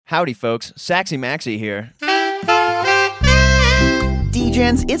Howdy, folks. Saxy Maxy here.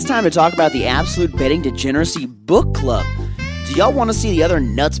 Degens, it's time to talk about the Absolute Betting Degeneracy Book Club. Do y'all want to see the other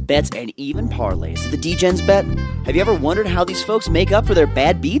nuts, bets, and even parlays that the Degens bet? Have you ever wondered how these folks make up for their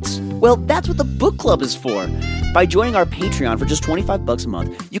bad beats? Well, that's what the book club is for. By joining our Patreon for just $25 a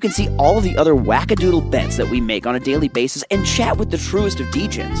month, you can see all of the other wackadoodle bets that we make on a daily basis and chat with the truest of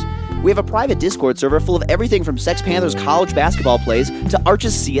Degens. We have a private Discord server full of everything from Sex Panthers college basketball plays to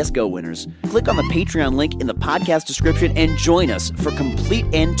Arch's CSGO winners. Click on the Patreon link in the podcast description and join us for complete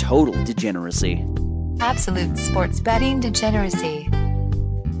and total degeneracy. Absolute sports betting degeneracy.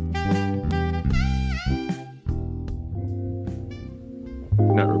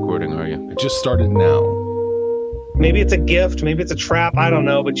 Not recording, are you? It just started now. Maybe it's a gift, maybe it's a trap, I don't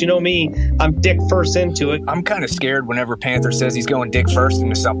know. But you know me, I'm dick first into it. I'm kind of scared whenever Panther says he's going dick first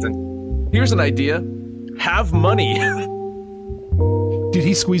into something. Here's an idea. Have money. Did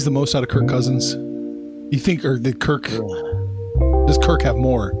he squeeze the most out of Kirk Cousins? You think, or did Kirk, does Kirk have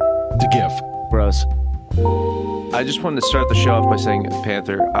more to give? Gross. I just wanted to start the show off by saying,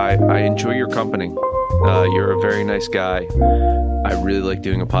 Panther, I enjoy your company. You're a very nice guy. I really like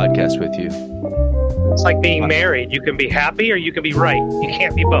doing a podcast with you. It's like being married. You can be happy or you can be right. You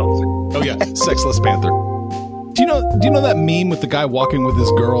can't be both. Oh yeah, sexless Panther. Do you know that meme with the guy walking with his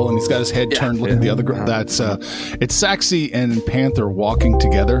girl and he's got his head turned looking at the other girl? That's it's Saxy and Panther walking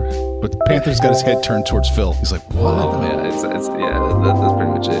together, but Panther's got his head turned towards Phil. He's like, what? Oh, yeah, that's pretty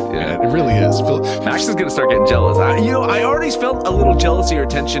much it. Yeah, it really is. Phil, Max is gonna start getting jealous. I already felt a little jealousy or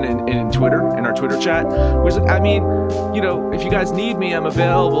tension in Twitter, in our Twitter chat. If you guys need me, I'm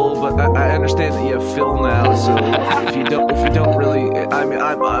available. But I understand that you have Phil now, so if you don't really, I'm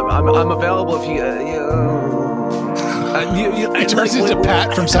available if you. It turns into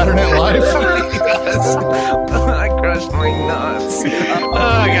Pat from Saturday Night Live. Yes. I crushed my nuts. Oh,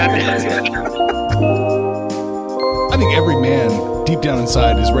 God. I think every man deep down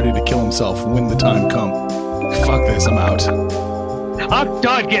inside is ready to kill himself when the time comes. Fuck this, I'm out. I'm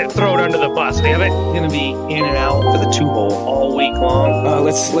done getting thrown under the bus, damn it. Gonna be in and out for the 2-hole all week long.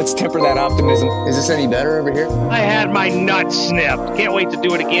 Let's temper that optimism. Is this any better over here? I had my nuts snipped. Can't wait to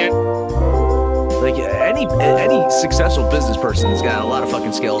do it again. Like any successful business person has got a lot of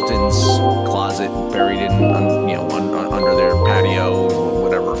fucking skeletons closet buried in under their patio or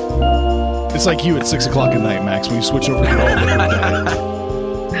whatever. It's like you at 6 o'clock at night, Max, when you switch over to your all liquor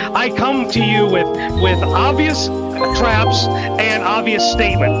day. I come to you with obvious traps and obvious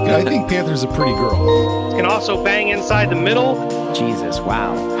statement. I think Panther's a pretty girl. Can also bang inside the middle. Jesus,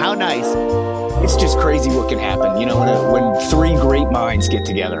 wow. How nice. It's just crazy what can happen, when three great minds get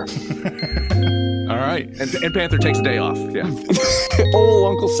together. All right. And Panther takes a day off. Yeah. Oh,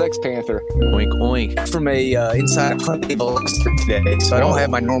 Uncle Sex Panther. Oink, oink. From a inside hunt today, so I don't have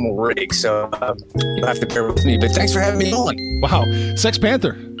my normal rig, so you'll have to bear with me. But thanks for having me on. Wow. Sex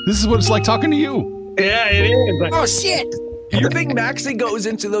Panther. This is what it's like talking to you. Yeah, it is. Oh, shit. You think Maxy goes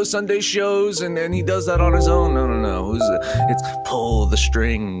into those Sunday shows and he does that on his own? No. It's pull the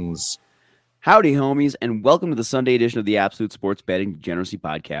strings. Howdy, homies, and welcome to the Sunday edition of the Absolute Sports Betting Degeneracy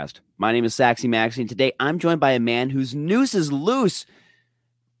Podcast. My name is Saxy Maxy, and today I'm joined by a man whose noose is loose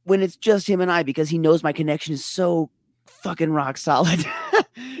when it's just him and I because he knows my connection is so fucking rock solid.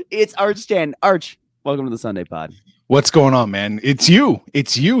 It's Arch Stan. Arch, welcome to the Sunday pod. What's going on, man? It's you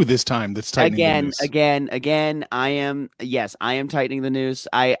this time that's tightening the noose. Again, I am tightening the noose.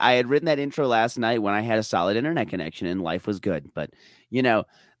 I had written that intro last night when I had a solid internet connection and life was good, but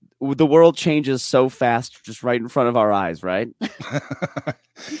the world changes so fast just right in front of our eyes, right?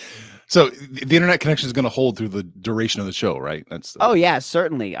 So the internet connection is going to hold through the duration of the show, right? Oh yeah,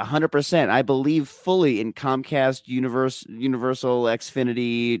 certainly, 100%. I believe fully in Comcast, Universal,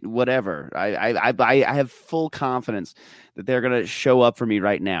 Xfinity, whatever. I have full confidence that they're going to show up for me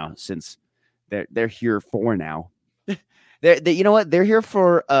right now, since they're here for now. You know what? They're here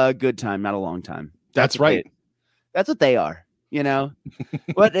for a good time, not a long time. That's right. That's what they are.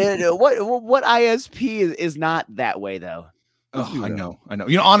 What ISP is not that way though. Oh, I know.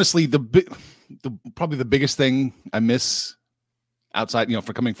 Honestly, probably the biggest thing I miss outside,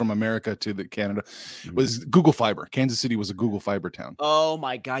 for coming from America to Canada was Google Fiber. Kansas City was a Google Fiber town. Oh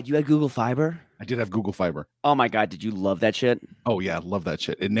my God, you had Google Fiber? I did have Google Fiber. Oh my God, did you love that shit? Oh yeah, I love that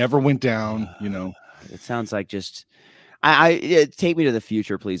shit. It never went down. It sounds like just. Take me to the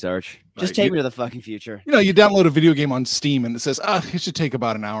future, please, Arch. Just take me to the fucking future. You download a video game on Steam and it says, it should take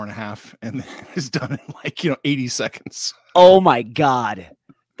about an hour and a half. And it's done in 80 seconds. Oh my God.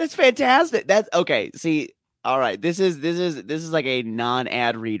 That's fantastic. That's okay. See, All right, this is like a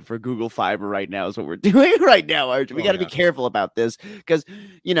non-ad read for Google Fiber right now. Is what we're doing right now, Arch. We got to be careful about this because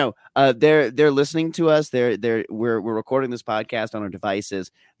they're listening to us. We're recording this podcast on our devices.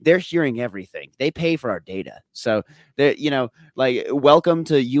 They're hearing everything. They pay for our data, so they're welcome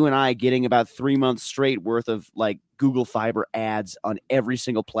to you and I getting about 3 months straight worth of like Google Fiber ads on every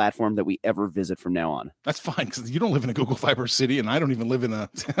single platform that we ever visit from now on. That's fine because you don't live in a Google Fiber city, and I don't even live in a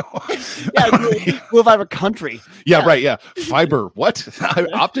Google Fiber country. Yeah, right. Yeah, fiber. What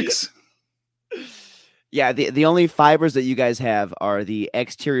optics? Yeah, the only fibers that you guys have are the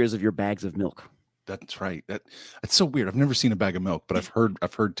exteriors of your bags of milk. That's right. That's so weird. I've never seen a bag of milk, but I've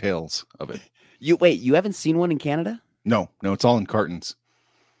heard tales of it. You haven't seen one in Canada? No, it's all in cartons.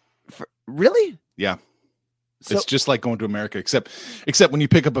 Really? Yeah. So, it's just like going to America, except when you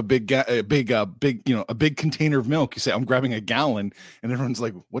pick up a big container of milk, you say, "I'm grabbing a gallon," and everyone's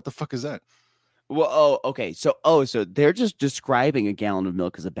like, "What the fuck is that?" Well, okay. So they're just describing a gallon of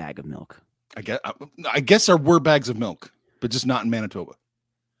milk as a bag of milk. I guess there were bags of milk, but just not in Manitoba.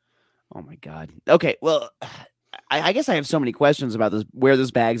 Oh my God. Okay. Well, I guess I have so many questions about this, where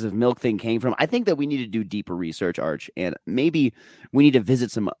this bags of milk thing came from. I think that we need to do deeper research, Arch, and maybe we need to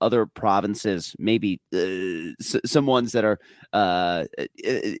visit some other provinces, maybe some ones that are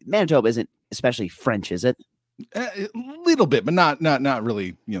Manitoba isn't especially French, is it? A little bit, but not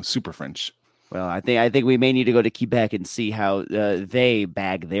really, super French. Well, I think we may need to go to Quebec and see how they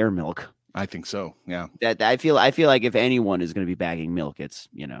bag their milk. I think so. Yeah. That I feel like if anyone is going to be bagging milk, it's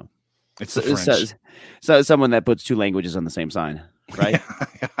it's the French. So someone that puts two languages on the same sign, right?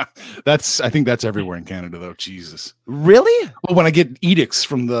 Yeah. I think that's everywhere in Canada, though. Jesus. Really? Well, when I get edicts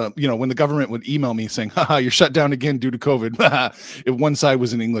from when the government would email me saying, "Haha, you're shut down again due to COVID," if one side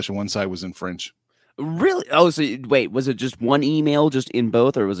was in English and one side was in French. Really? Oh, so wait, was it just one email just in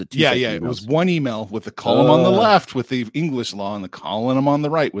both, or was it two? Yeah. It was one email with the column on the left with the English law and the column on the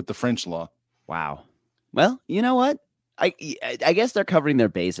right with the French law. Wow. Well, you know what? I guess they're covering their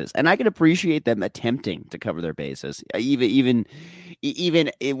bases, and I can appreciate them attempting to cover their bases, even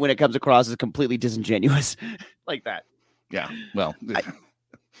when it comes across as completely disingenuous like that. Yeah. Well, we don't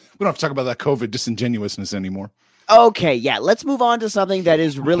have to talk about that COVID disingenuousness anymore. Okay, yeah, let's move on to something that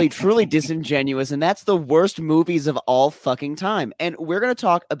is really, truly disingenuous, and that's the worst movies of all fucking time. And we're going to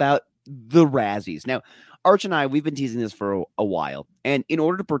talk about the Razzies. Now, Arch and I, we've been teasing this for a while, and in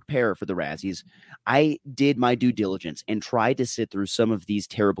order to prepare for the Razzies, I did my due diligence and tried to sit through some of these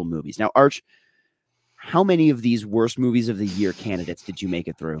terrible movies. Now, Arch, how many of these worst movies of the year candidates did you make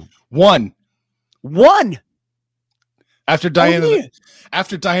it through? One. After Diana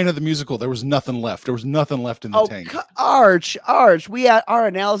the musical, there was nothing left. There was nothing left in the tank. Arch, our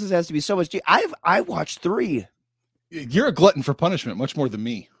analysis has to be so much. I watched 3. You're a glutton for punishment, much more than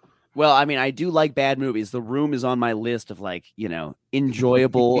me. Well, I mean, I do like bad movies. The Room is on my list of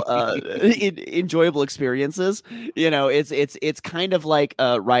enjoyable, enjoyable experiences. It's kind of like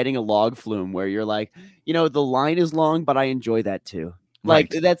riding a log flume where you're like, the line is long, but I enjoy that too.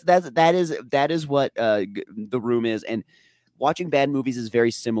 Like right. that is what The Room is, and watching bad movies is very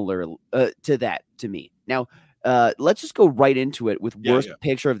similar to that to me. Now, let's just go right into it with worst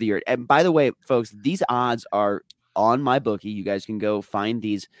picture of the year. And by the way, folks, these odds are on my bookie. You guys can go find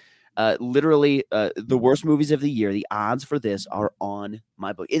these. Literally, the worst movies of the year. The odds for this are on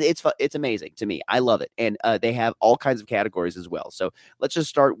my book. It's amazing to me. I love it, and they have all kinds of categories as well. So let's just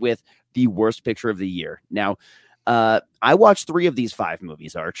start with the worst picture of the year. Now, I watched 3 of these 5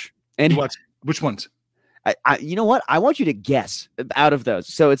 movies, Arch. And which ones? You know what? I want you to guess out of those.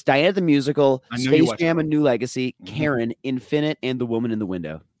 So it's Diana the Musical, Space Jam: A New Legacy, Karen, Infinite, and The Woman in the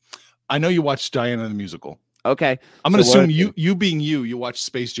Window. I know you watched Diana the Musical. Okay. I'm going to assume you being you watched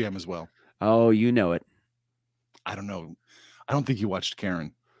Space Jam as well. Oh, you know it. I don't know. I don't think you watched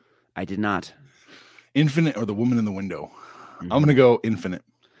Karen. I did not. Infinite or The Woman in the Window? Mm-hmm. I'm going to go Infinite.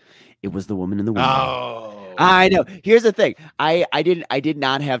 It was The Woman in the Window. Oh. I know. Here's the thing. I did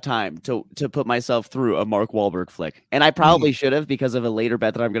not have time to put myself through a Mark Wahlberg flick. And I probably should have, because of a later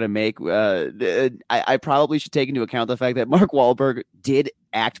bet that I'm going to make. I probably should take into account the fact that Mark Wahlberg did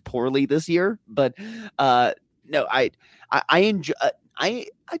act poorly this year. But no, I enjoy.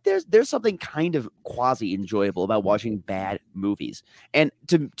 There's something kind of quasi enjoyable about watching bad movies. And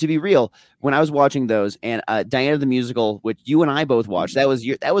to be real, when I was watching those, and Diana the Musical, which you and I both watched, that was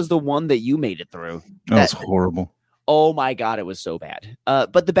the one that you made it through. That was horrible. Oh my God, it was so bad.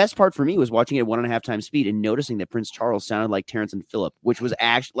 But the best part for me was watching it at 1.5 times speed and noticing that Prince Charles sounded like Terrence and Phillip, which was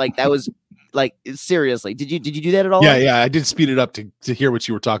actually like that was like seriously. Did you do that at all? Yeah, I did speed it up to hear what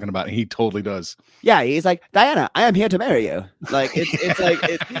you were talking about, and he totally does. Yeah, he's like, Diana, I am here to marry you. Like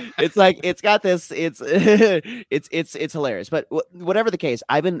it's like it's got this. It's hilarious. But whatever the case,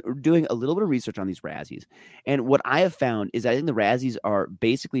 I've been doing a little bit of research on these Razzies, and what I have found is I think the Razzies are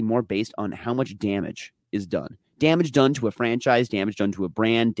basically more based on how much damage is done. Damage done to a franchise, damage done to a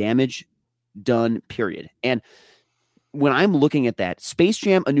brand, damage done, period. And when I'm looking at that, Space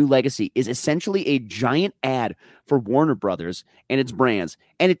Jam: A New Legacy is essentially a giant ad for Warner Brothers and its brands,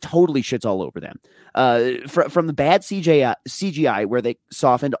 and it totally shits all over them. From the bad CGI, where they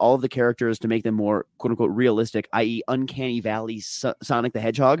softened all of the characters to make them more quote-unquote realistic, i.e. Uncanny Valley Sonic the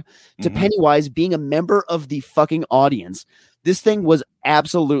Hedgehog, to Pennywise being a member of the fucking audience. This thing was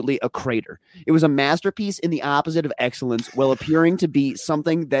absolutely a crater. It was a masterpiece in the opposite of excellence, while appearing to be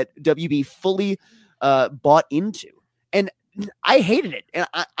something that WB fully bought into. And I hated it. And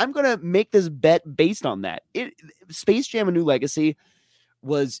I'm going to make this bet based on that. Space Jam: A New Legacy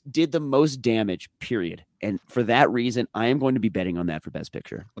did the most damage, period. And for that reason, I am going to be betting on that for Best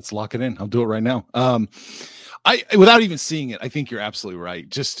Picture. Let's lock it in. I'll do it right now. I without even seeing it, I think you're absolutely right.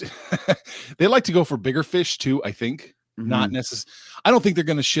 Just they like to go for bigger fish too, I think. Not necessarily. I don't think they're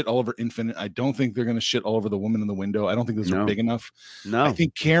going to shit all over Infinite. I don't think they're going to shit all over The Woman in the Window. I don't think those are big enough. No, I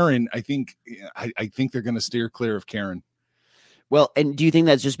think Karen. I think they're going to steer clear of Karen. Well, and do you think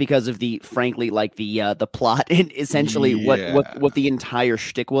that's just because of the plot and essentially what the entire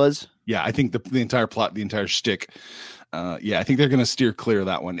shtick was? Yeah, I think the entire plot, the entire shtick. I think they're going to steer clear of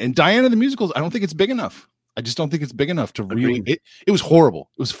that one. And Diana the Musicals, I don't think it's big enough. I just don't think it's big enough to really. It was horrible.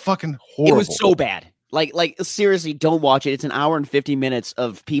 It was fucking horrible. It was so bad. Like seriously, don't watch it. It's an hour and 50 minutes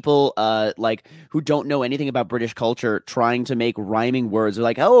of people who don't know anything about British culture trying to make rhyming words. They're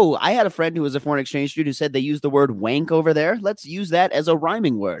like, oh, I had a friend who was a foreign exchange student who said they used the word wank over there. Let's use that as a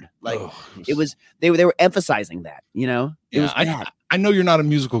rhyming word. Like they were emphasizing that, you know? It was bad. I know you're not a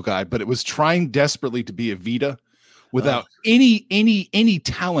musical guy, but it was trying desperately to be Evita without any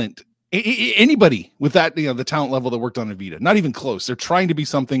talent. Anybody with that, the talent level that worked on Evita, not even close. They're trying to be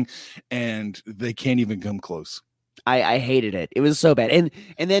something, and they can't even come close. I hated it. It was so bad.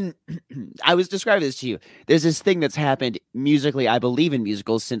 And then I was describing this to you. There's this thing that's happened musically, I believe in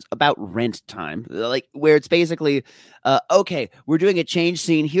musicals, since about Rent time, like where it's basically, okay, we're doing a change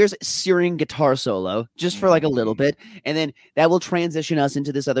scene. Here's a searing guitar solo just for like a little bit, and then that will transition us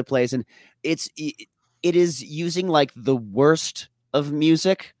into this other place. And it is using like the worst of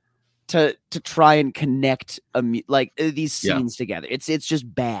music to try and connect these scenes together. It's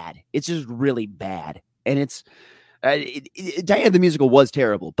just bad. It's just really bad. And it's Diana the Musical was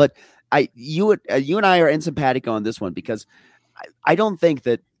terrible, but you and I are unsympathetic on this one because I don't think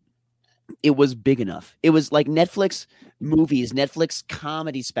that it was big enough. It was like Netflix movies, Netflix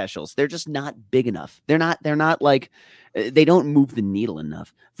comedy specials. They're just not big enough. They're not like they don't move the needle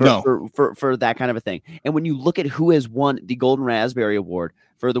enough for that kind of a thing. And when you look at who has won the Golden Raspberry Award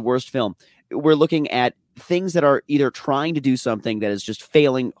for the worst film, we're looking at things that are either trying to do something that is just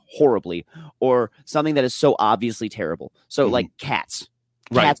failing horribly or something that is so obviously terrible. So like Cats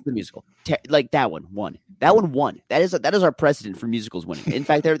the musical, like that one won. That is our precedent for musicals winning. In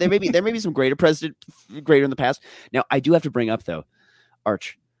fact, there may be some greater in the past. Now I do have to bring up though,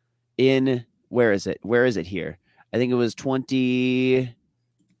 Arch, where is it here? I think it was 20.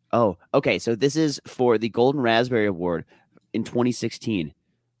 Oh, okay. So this is for the Golden Raspberry Award in 2016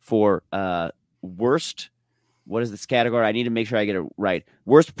 for worst. What is this category? I need to make sure I get it right.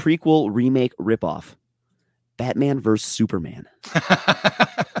 Worst prequel, remake, ripoff. Batman vs Superman.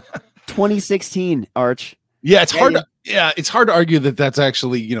 2016, Arch. Yeah, it's hard. It's hard to argue that that's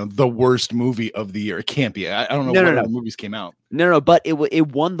actually the worst movie of the year. It can't be. I don't know what other movies came out. No, but it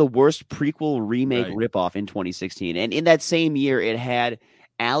won the worst prequel, remake, ripoff in 2016, and in that same year, it had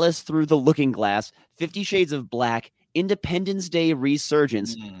Alice Through the Looking Glass, 50 Shades of Black, Independence Day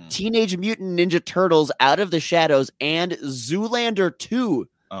Resurgence, Teenage Mutant Ninja Turtles Out of the Shadows, and Zoolander 2.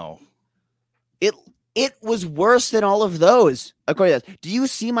 Oh. It was worse than all of those. According to that. Do you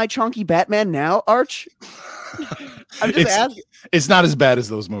see my chunky Batman now, Arch? I'm just asking. It's not as bad as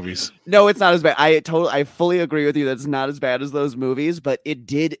those movies. No, it's not as bad. I fully agree with you that it's not as bad as those movies, but it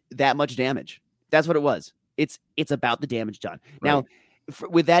did that much damage. That's what it was. It's about the damage done. Right. Now,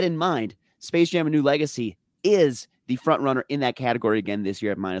 with that in mind, Space Jam: A New Legacy is the front runner in that category again this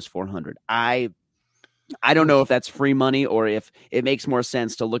year at -400. I don't know if that's free money or if it makes more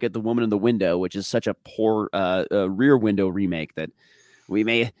sense to look at The Woman in the Window, which is such a poor Rear Window remake that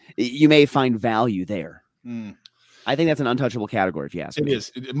you may find value there. I think that's an untouchable category, if you ask me. It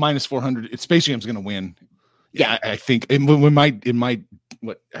is minus 400. Space Jam's going to win. Yeah. I think it might.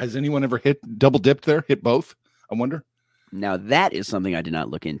 What has anyone ever double dipped there? Hit both? I wonder. Now that is something I did not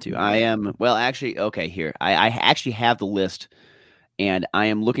look into. Here I actually have the list, and I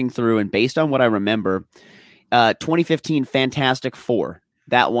am looking through, and based on what I remember, 2015 Fantastic Four,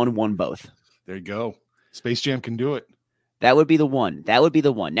 that one won both. There you go. Space Jam can do it. That would be the one.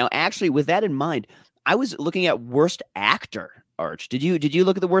 Now, actually, with that in mind, I was looking at worst actor. Arch, did you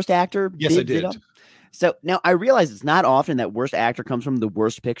look at the worst actor? Yes, I did. So now I realize it's not often that worst actor comes from the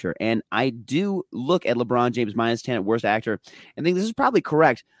worst picture. And I do look at LeBron James minus 10 at worst actor and think this is probably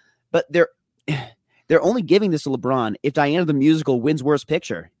correct. But they're only giving this to LeBron if Diana the Musical wins worst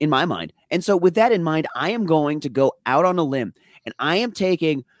picture, in my mind. And so with that in mind, I am going to go out on a limb. And I am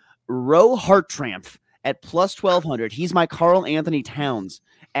taking Ro Hartranft at plus 1,200. He's my Karl Anthony Towns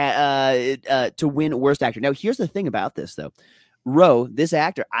to win worst actor. Now, here's the thing about this, though. Ro, this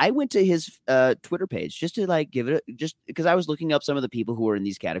actor, I went to his Twitter page just to give it just because I was looking up some of the people who are in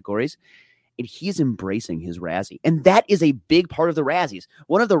these categories, and he's embracing his Razzie, and that is a big part of the Razzies.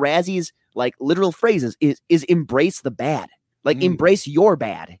 One of the Razzies literal phrases is embrace the bad, embrace your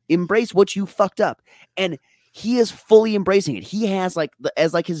bad, embrace what you fucked up, and he is fully embracing it. He has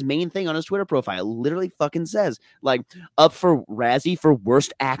as his main thing on his Twitter profile, literally fucking says up for Razzie for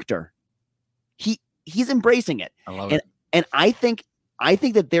worst actor. He's embracing it. I love it. And I think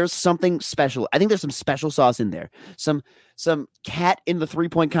that there's something special. I think there's some special sauce in there. Some cat in the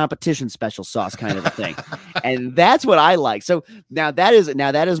 3-point competition special sauce kind of a thing. And that's what I like. So now that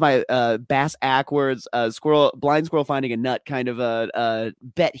is my Bass Ackwards blind squirrel finding a nut kind of a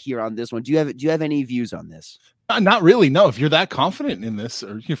bet here on this one. Do you have any views on this? Not really. No, if you're that confident in this,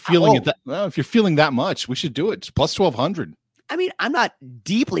 or you're feeling if you're feeling that much, we should do it. It's plus 1,200. I mean, I'm not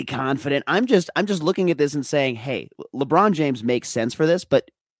deeply confident. I'm just looking at this and saying, hey, LeBron James makes sense for this,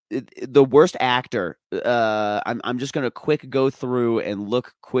 but the worst actor, I'm just going to go through and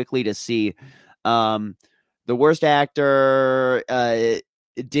look quickly to see the worst actor,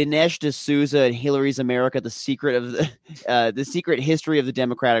 Dinesh D'Souza and Hillary's America, the secret history of the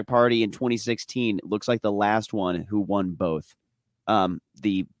Democratic Party in 2016 looks like the last one who won both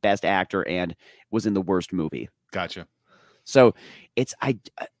the best actor and was in the worst movie. Gotcha. So I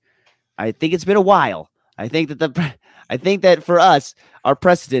think it's been a while. I think that for us, our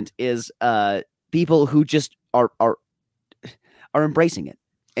precedent is people who just are embracing it,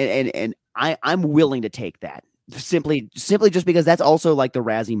 and I'm willing to take that simply just because that's also the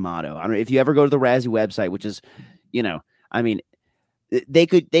Razzie motto. I don't know if you ever go to the Razzie website, which is, they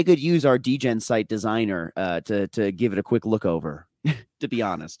could use our Degen site designer to give it a quick look over. To be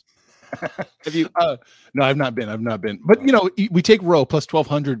honest. Have you? No, I've not been. But we take Rowe plus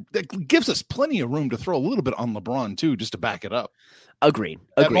 1,200. That gives us plenty of room to throw a little bit on LeBron too, just to back it up. Agreed.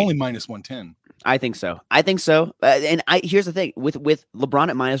 Only minus 110. I think so. And here's the thing with LeBron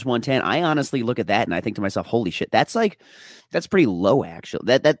at minus 110. I honestly look at that and I think to myself, holy shit, that's pretty low.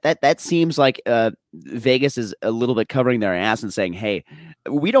 Actually, that seems like Vegas is a little bit covering their ass and saying, hey,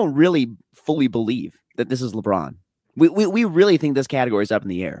 we don't really fully believe that this is LeBron. We really think this category is up in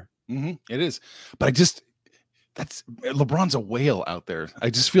the air. Mm-hmm. It is, but that's LeBron's a whale out there. I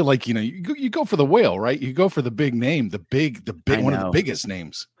just feel like you go for the whale, right? You go for the big name, the big one of the biggest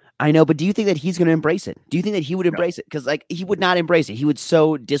names. I know, but do you think that he's going to embrace it? Do you think that he would embrace it? Because he would not embrace it. He would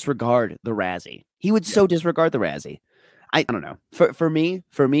so disregard the Razzie. I don't know. For me,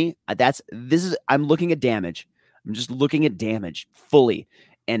 I'm looking at damage. I'm just looking at damage fully,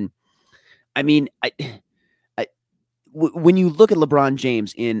 and I mean, when you look at LeBron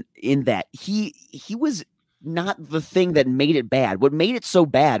James in that, he was not the thing that made it bad. What made it so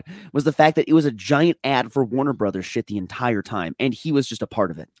bad was the fact that it was a giant ad for Warner Brothers shit the entire time, and he was just a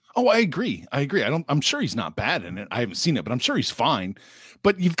part of it. Oh, I agree. I'm sure he's not bad in it. I haven't seen it, but I'm sure he's fine.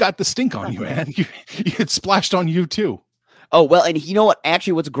 But you've got the stink on you, man. It splashed on you too. Oh, well, and you know what?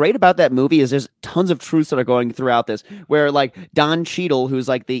 Actually, what's great about that movie is there's tons of truths that are going throughout this, where Don Cheadle, who's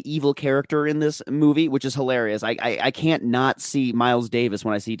the evil character in this movie, which is hilarious. I can't not see Miles Davis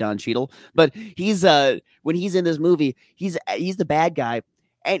when I see Don Cheadle, but he's when he's in this movie, he's the bad guy.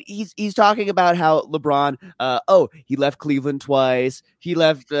 And he's talking about how LeBron, he left Cleveland twice, he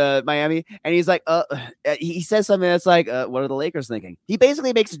left Miami, and he's he says something that's what are the Lakers thinking? He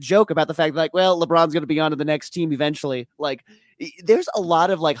basically makes a joke about the fact that LeBron's going to be on to the next team eventually. There's a lot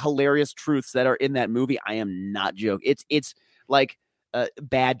of hilarious truths that are in that movie. I am not joking. It's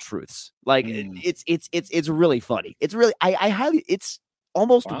bad truths. It's really funny. It's really it's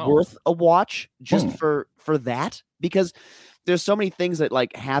almost worth a watch just for that, because there's so many things that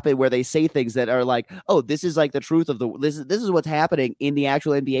like happen where they say things that are like, oh, this is like the truth of this is what's happening in the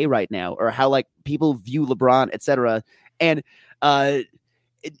actual NBA right now, or how like people view LeBron, etc. And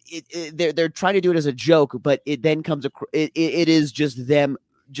they're trying to do it as a joke, but it then comes it is just them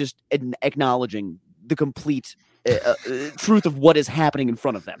just acknowledging the complete truth of what is happening in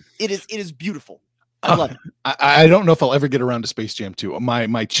front of them. It is beautiful. I love it. I don't know if I'll ever get around to Space Jam 2.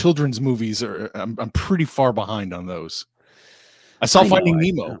 My children's movies I'm pretty far behind on those. I saw Finding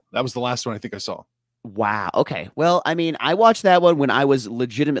Nemo. That was the last one I think I saw. Wow. Okay. Well, I mean, I watched that one when I was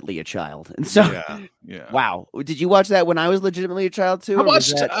legitimately a child, and so yeah. Wow. Did you watch that when I was legitimately a child too? I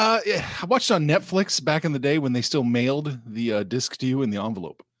watched on Netflix back in the day when they still mailed the disc to you in the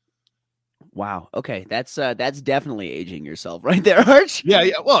envelope. Wow. Okay. That's definitely aging yourself right there, Arch. Yeah.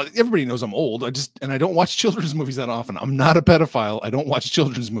 Well, everybody knows I'm old. I don't watch children's movies that often. I'm not a pedophile. I don't watch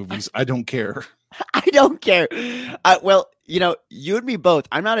children's movies. I don't care. I don't care. Well, you and me both.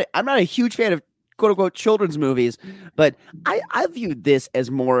 I'm not a huge fan of quote unquote children's movies, but I viewed this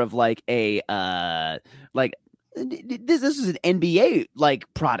as more of like a this is an NBA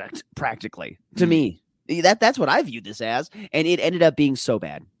like product practically to me. That's what I viewed this as, and it ended up being so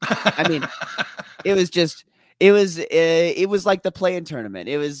bad. I mean, it was like the play-in tournament.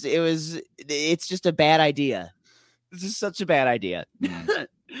 It's just a bad idea. This is such a bad idea.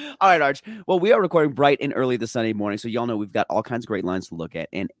 All right, Arch. Well, we are recording bright and early this Sunday morning, so y'all know we've got all kinds of great lines to look at.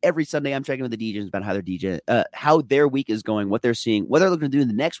 And every Sunday, I'm checking with the DJs about how their week is going, what they're seeing, what they're looking to do in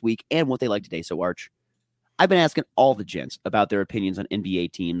the next week, and what they like today. So, Arch, I've been asking all the gents about their opinions on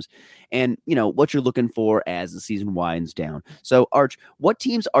NBA teams and, what you're looking for as the season winds down. So, Arch, what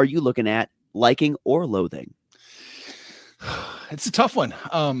teams are you looking at, liking or loathing? It's a tough one.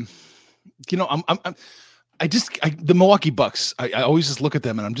 The Milwaukee Bucks, I always just look at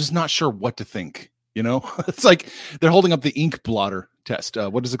them and I'm just not sure what to think. It's like they're holding up the ink blotter test.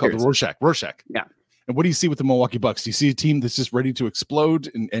 What is it called? The Rorschach. Yeah. And what do you see with the Milwaukee Bucks? Do you see a team that's just ready to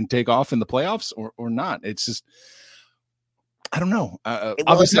explode and take off in the playoffs or not? It's just, I don't know.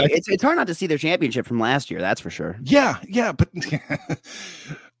 Obviously, it's hard not to see their championship from last year. That's for sure. Yeah. But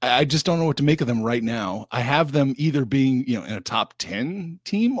I just don't know what to make of them right now. I have them either being, in a top 10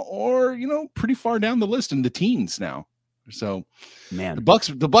 team or, pretty far down the list in the teens now. So, man, the Bucks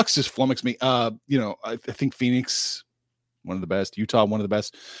just flummox me. I think Phoenix, one of the best. Utah, one of the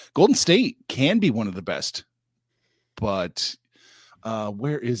best. Golden State can be one of the best. But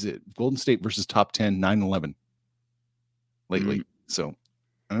where is it? Golden State versus top 10, 9-11 lately. So,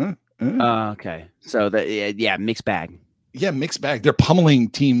 okay. So, mixed bag. Yeah, mixed bag. They're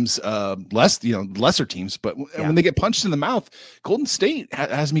pummeling teams, lesser teams. But when they get punched in the mouth, Golden State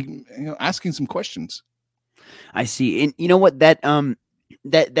has me asking some questions. I see. And you know what? That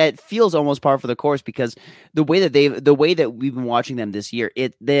feels almost par for the course because the way that we've been watching them this year,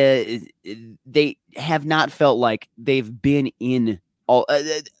 they have not felt like they've been in all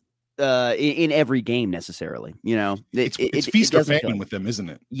in every game necessarily. It's feast or famine with them, isn't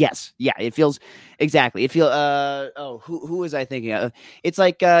it? Yes, yeah. It feels exactly. It feels. Who was I thinking of? It's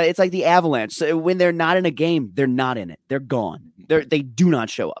like the Avalanche. So when they're not in a game, they're not in it. They're gone. They do not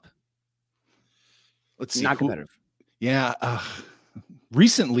show up. Let's see. Not competitive. Yeah.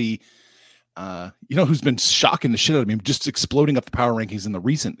 Recently, who's been shocking the shit out of me, just exploding up the power rankings in the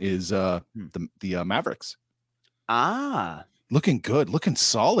recent is the Mavericks. Looking good, looking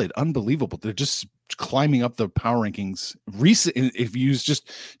solid, unbelievable. They're just climbing up the power rankings. Recent, if you use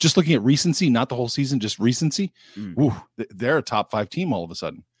just looking at recency, not the whole season, just recency. They're a top 5 team all of a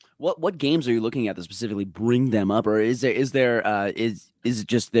sudden. What games are you looking at that specifically bring them up, or is it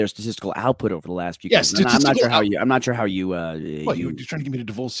just their statistical output over the last few games? I'm not sure how you. You're trying to get me to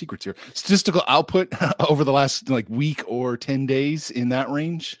divulge secrets here. Statistical output over the last week or 10 days in that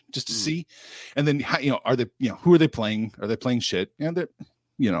range, just to see, and then are they who are they playing? Are they playing shit? And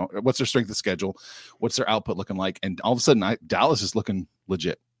what's their strength of schedule? What's their output looking like? And all of a sudden, Dallas is looking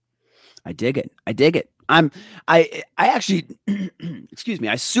legit. I dig it. I actually, excuse me,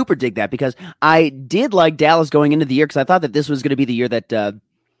 I super dig that because I did like Dallas going into the year because I thought that this was going to be the year that the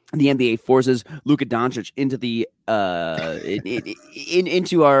NBA forces Luka Doncic into the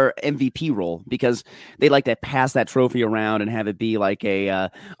into our MVP role because they like to pass that trophy around and have it be like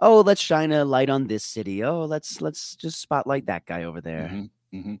a let's shine a light on this city. Oh, let's just spotlight that guy over there. Mm-hmm.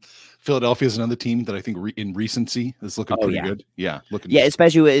 Mm-hmm. Philadelphia is another team that I think in recency is looking pretty good. Yeah,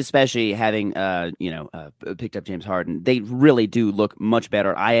 especially having picked up James Harden. They really do look much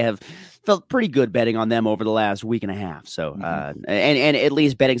better. I have felt pretty good betting on them over the last week and a half. So and at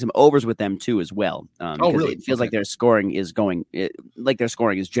least betting some overs with them too as well. Really? It feels like their scoring is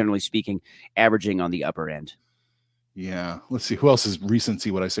generally speaking averaging on the upper end. Yeah. Let's see. Who else is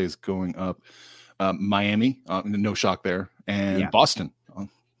recency? What I say is going up. Miami, no shock there, and Boston.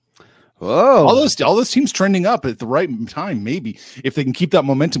 Oh, all those teams trending up at the right time, maybe if they can keep that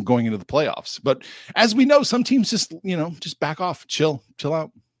momentum going into the playoffs. But as we know, some teams just back off, chill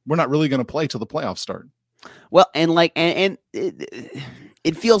out. We're not really going to play till the playoffs start. Well, and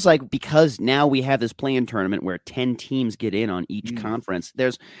it feels like because now we have this play-in tournament where 10 teams get in on each conference,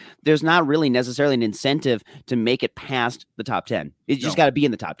 there's not really necessarily an incentive to make it past the top 10. You just got to be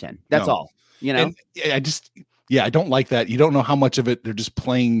in the top 10. That's all. And I don't like that. You don't know how much of it they're just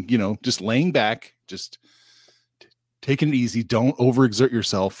playing, just laying back, just taking it easy. Don't overexert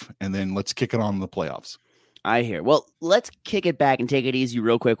yourself, and then let's kick it on in the playoffs. I hear. Well, let's kick it back and take it easy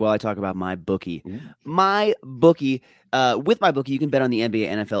real quick while I talk about my bookie. My bookie, with my bookie, you can bet on the NBA,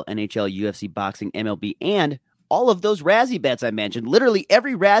 NFL, NHL, UFC, boxing, MLB, and all of those Razzie bets I mentioned. Literally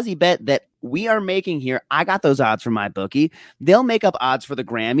every Razzie bet that we are making here, I got those odds from my bookie. They'll make up odds for the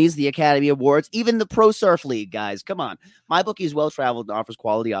Grammys, the Academy Awards, even the Pro Surf League, guys. Come on. My bookie is well-traveled and offers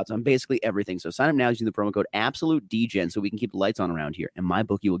quality odds on basically everything. So sign up now using the promo code AbsoluteDGen so we can keep the lights on around here. And my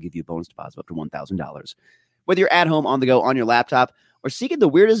bookie will give you a bonus deposit of up to $1,000. Whether you're at home, on the go, on your laptop, or seeking the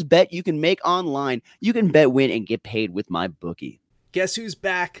weirdest bet you can make online, you can bet, win, and get paid with my bookie. Guess who's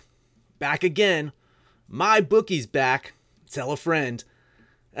back? Back again. My bookie's back. Tell a friend.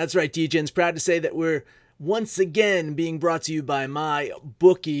 That's right, DGen's proud to say that we're once again being brought to you by my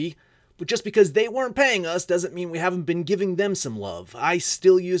bookie. But just because they weren't paying us doesn't mean we haven't been giving them some love. I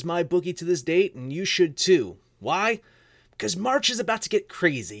still use my bookie to this date, and you should too. Why? Because March is about to get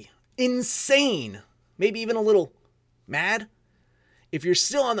crazy. Insane. Maybe even a little mad. If you're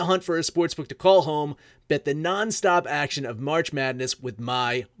still on the hunt for a sportsbook to call home, bet the non-stop action of March Madness with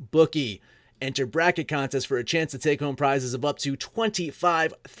my bookie. Enter bracket contests for a chance to take home prizes of up to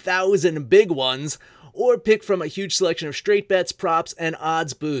 25,000 big ones, or pick from a huge selection of straight bets, props, and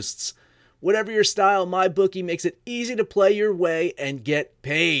odds boosts. Whatever your style, my bookie makes it easy to play your way and get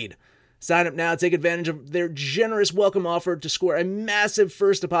paid. Sign up now, take advantage of their generous welcome offer to score a massive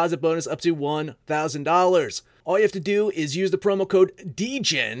first deposit bonus up to $1,000. All you have to do is use the promo code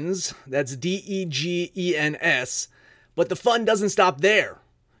DGENS, that's DEGENS, but the fun doesn't stop there.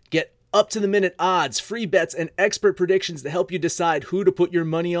 Get up-to-the-minute odds, free bets, and expert predictions to help you decide who to put your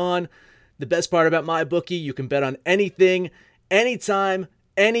money on. The best part about MyBookie, you can bet on anything, anytime,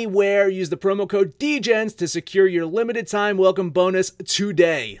 anywhere. Use the promo code DGENS to secure your limited-time welcome bonus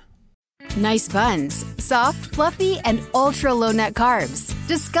today. Nice buns, soft, fluffy, and ultra-low net carbs.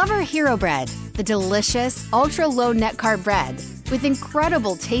 Discover Hero Bread, the delicious ultra-low net carb bread with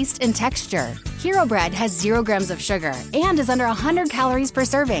incredible taste and texture. Hero Bread has 0 grams of sugar and is under 100 calories per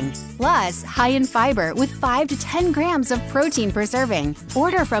serving. Plus, high in fiber with 5 to 10 grams of protein per serving.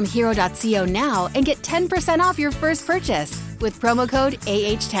 Order from hero.co now and get 10% off your first purchase with promo code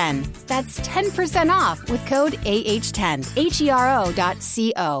AH10. That's 10% off with code AH10.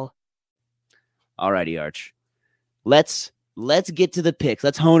 HERO.co. Alrighty, Arch. Let's get to the picks.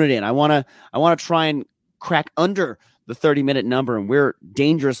 Let's hone it in. I wanna try and crack under the 30-minute number, and we're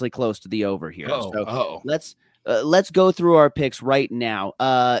dangerously close to the over here. Let's go through our picks right now.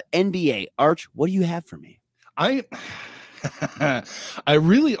 NBA, Arch, what do you have for me? I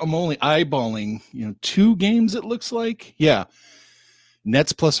really am only eyeballing 2 games. It looks like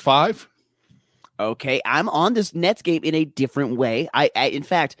Nets +5. Okay, I'm on this Nets game in a different way. In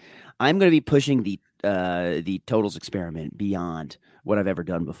fact, I'm going to be pushing the totals experiment beyond what I've ever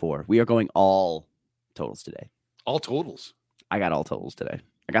done before. We are going all totals today. All totals. I got all totals today.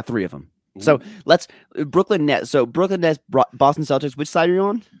 I got 3 of them. Ooh. So let's Brooklyn Nets. So Brooklyn Nets, Boston Celtics. Which side are you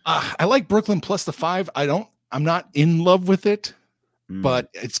on? I like Brooklyn plus the 5. I'm not in love with it, but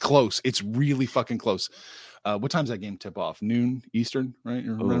it's close. It's really fucking close. What time's that game tip off? Noon Eastern, right?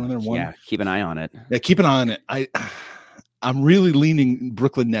 You're right there. 1. Yeah, keep an eye on it. Yeah, keep an eye on it. I'm really leaning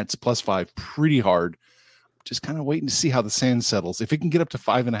Brooklyn Nets +5 pretty hard. Just kind of waiting to see how the sand settles. If it can get up to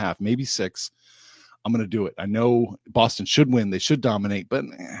 5.5, maybe 6, I'm going to do it. I know Boston should win. They should dominate, but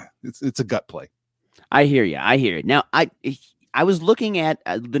it's a gut play. I hear you. Now, I was looking at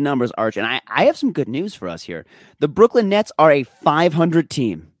the numbers, Arch, and I have some good news for us here. The Brooklyn Nets are a 500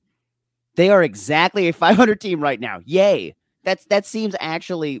 team. They are exactly a 500 team right now. Yay. That seems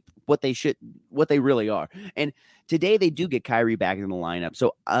actually what they really are. And today they do get Kyrie back in the lineup.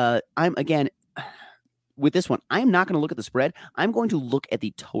 So I'm again with this one, I'm not going to look at the spread. I'm going to look at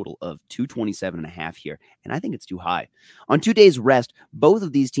the total of 227.5 here, and I think it's too high. On 2 days rest, both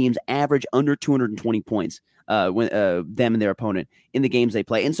of these teams average under 220 points when them and their opponent in the games they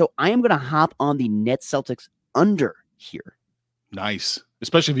play. And so I am going to hop on the Nets Celtics under here. Nice.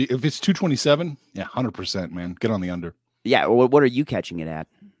 Especially if it's 227. Yeah, 100%, man. Get on the under. Yeah. What are you catching it at?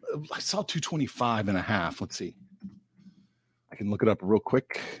 I saw 225.5. Let's see. I can look it up real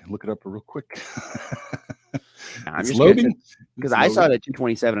quick. I'm It's just loading. because I saw it at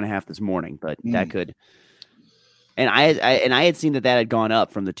 227.5 this morning, but that could. And I had seen that had gone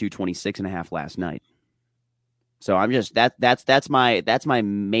up from the 226.5 last night. So I'm just that's my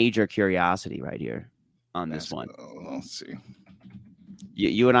major curiosity right here on this one. Let's see.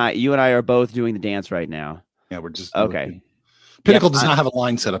 You and I are both doing the dance right now. Yeah, we're just okay. Looking. Pinnacle does not have a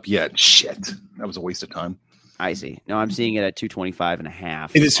line set up yet. Shit, that was a waste of time. I see. No, I'm seeing it at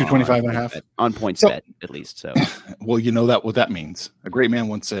 225.5. It is 225.5 on points bet at least. So, well, you know what that means. A great man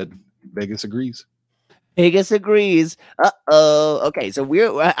once said, "Vegas agrees." Vegas agrees. Okay, so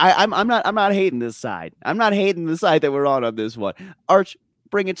I'm not hating this side. I'm not hating the side that we're on this one. Arch,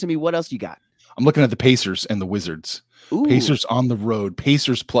 bring it to me. What else you got? I'm looking at the Pacers and the Wizards. Ooh. Pacers on the road.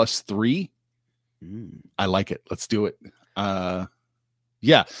 Pacers +3. I like it. Let's do it.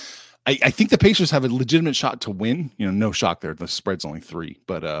 Yeah. I think the Pacers have a legitimate shot to win. No shock there. The spread's only 3,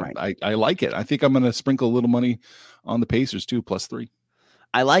 but right. I like it. I think I'm going to sprinkle a little money on the Pacers too, +3.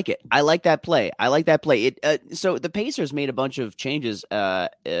 I like it. I like that play. So the Pacers made a bunch of changes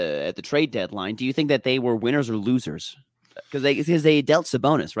at the trade deadline. Do you think that they were winners or losers? Because they dealt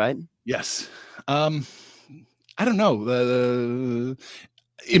Sabonis, right? Yes. I don't know.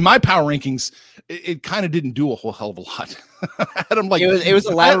 In my power rankings, it kind of didn't do a whole hell of a lot. I had them like it was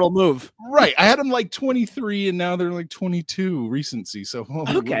a lateral move, right? I had them like 23, and now they're like 22 recency. So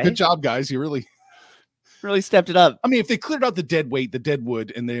okay, good job, guys. You really stepped it up. I mean, if they cleared out the dead weight, the dead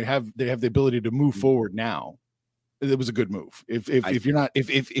wood, and they have the ability to move forward now, it was a good move. If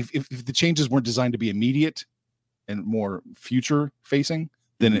the changes weren't designed to be immediate and more future facing,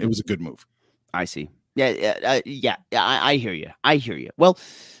 then it was a good move. I see. Yeah. I hear you. Well,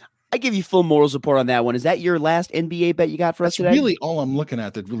 I give you full moral support on that one. Is that your last NBA bet you got for us today? That's really all I'm looking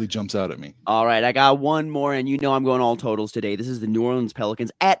at that really jumps out at me. All right, I got one more, and I'm going all totals today. This is the New Orleans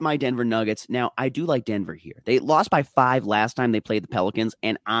Pelicans at my Denver Nuggets. Now, I do like Denver here. They lost by 5 last time they played the Pelicans,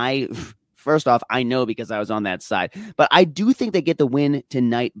 and first off, I know because I was on that side, but I do think they get the win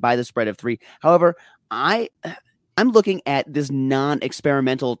tonight by the spread of 3. However, I'm looking at this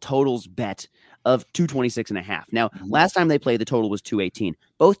non-experimental totals bet of 226.5. Now, last time they played, the total was 218.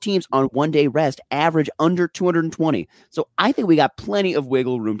 Both teams on one-day rest average under 220. So I think we got plenty of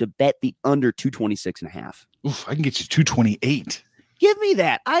wiggle room to bet the under 226.5. Oof, I can get you 228. Give me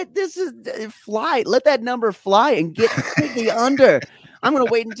that. This is fly. Let that number fly and take the under. I'm going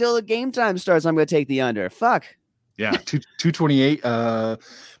to wait until the game time starts. I'm going to take the under. Fuck. Yeah, 228.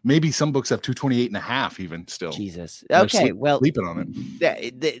 Maybe some books have 228.5 even still. Jesus. Okay, well, sleeping on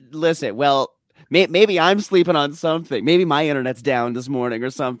it. Listen, well, maybe I'm sleeping on something. Maybe my internet's down this morning or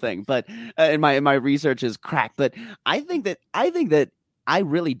something. But and my research is cracked. But I think that I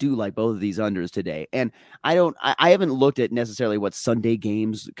really do like both of these unders today. And I haven't looked at necessarily what Sunday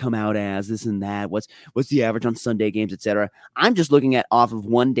games come out as, this and that. What's the average on Sunday games, etc. I'm just looking at off of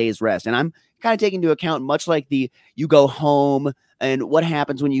one day's rest. And I'm kind of taking into account much like you go home and what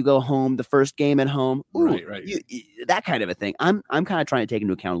happens when you go home, the first game at home. Ooh, right. That kind of a thing. I'm kind of trying to take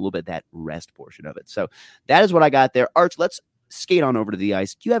into account a little bit that rest portion of it. So that is what I got there. Arch, let's skate on over to the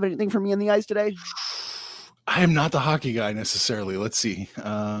ice. Do you have anything for me on the ice today? I am not the hockey guy necessarily. Let's see.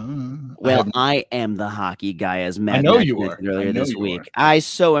 I am the hockey guy, as Matt I know you are earlier this week. I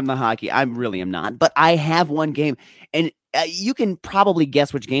so am the hockey. I really am not, but I have one game, and you can probably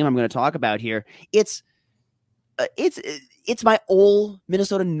guess which game I'm going to talk about here. It's my old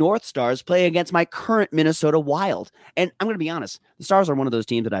Minnesota North Stars playing against my current Minnesota Wild. And I'm going to be honest, the Stars are one of those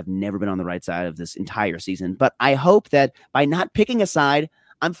teams that I've never been on the right side of this entire season. But I hope that by not picking a side,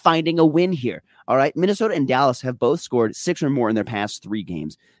 I'm finding a win here. All right. Minnesota and Dallas have both scored 6 or more in their past 3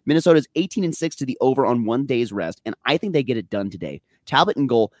 games. Minnesota's 18-6 to the over on one day's rest. And I think they get it done today. Talbot in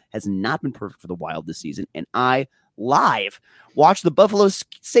goal has not been perfect for the Wild this season. And I watch the Buffalo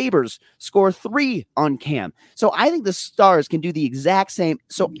Sabres score 3 on Cam. So I think the Stars can do the exact same.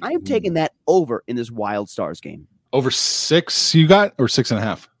 So I'm taking that over in this Wild Stars game. Over 6 you got, or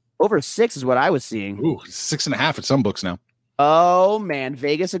 6.5? Over 6 is what I was seeing. Ooh, 6.5 at some books now. Oh man,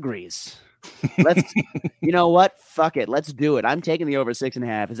 Vegas agrees. You know what? Fuck it. Let's do it. I'm taking the over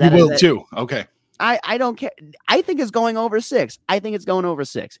 6.5. Is that? You will too. Okay. I don't care. I think it's going over 6. I think it's going over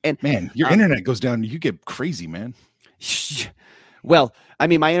 6. And man, your internet goes down. You get crazy, man. Well, I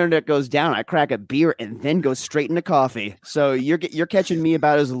mean, my internet goes down. I crack a beer and then go straight into coffee. So you're catching me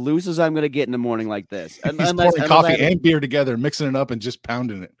about as loose as I'm going to get in the morning like this. He's pouring coffee and beer together, mixing it up and just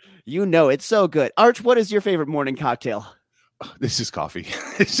pounding it. You know, it's so good. Arch, what is your favorite morning cocktail? It's just coffee.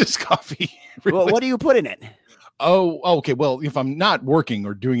 It's just coffee. Really. Well, what do you put in it? Oh, okay. Well, if I'm not working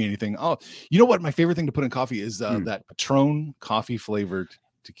or doing anything, you know what? My favorite thing to put in coffee is that Patron coffee flavored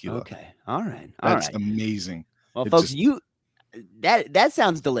tequila. Okay. All right. That's amazing. Well, folks, that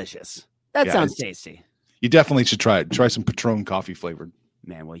sounds delicious. That sounds tasty. You definitely should try it. Try some Patron coffee flavored.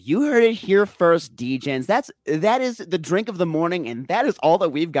 Man, well, you heard it here first, Degens. That is the drink of the morning, and that is all that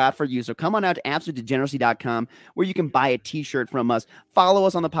we've got for you. So come on out to AbsoluteDegeneracy.com, where you can buy a t-shirt from us. Follow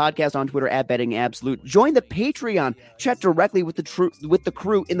us on the podcast on Twitter at BettingAbsolute. Join the Patreon. Chat directly with the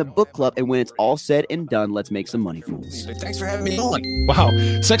crew in the book club, and when it's all said and done, let's make some money, fools. Thanks for having me on. Wow,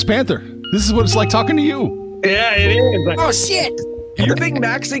 Sex Panther. This is what it's like talking to you. Yeah, it is. Oh shit. You think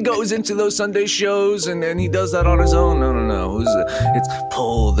Maxy goes into those Sunday shows and he does that on his own? No. It's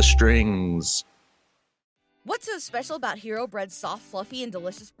pull the strings. What's so special about Hero Bread's soft, fluffy, and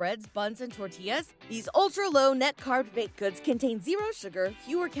delicious breads, buns, and tortillas? These ultra-low net-carb baked goods contain 0 sugar,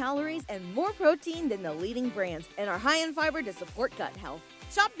 fewer calories, and more protein than the leading brands, and are high in fiber to support gut health.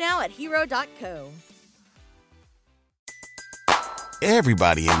 Shop now at hero.co.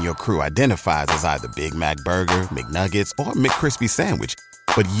 Everybody in your crew identifies as either Big Mac Burger, McNuggets, or McCrispy Sandwich.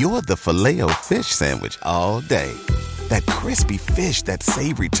 But you're the Filet-O-Fish Sandwich all day. That crispy fish, that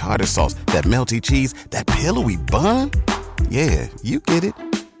savory tartar sauce, that melty cheese, that pillowy bun. Yeah, you get it.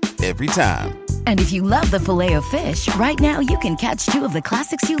 Every time. And if you love the Filet-O-Fish, right now you can catch 2 of the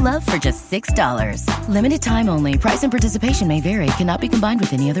classics you love for just $6. Limited time only. Price and participation may vary. Cannot be combined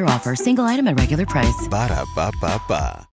with any other offer. Single item at regular price. Ba-da-ba-ba-ba.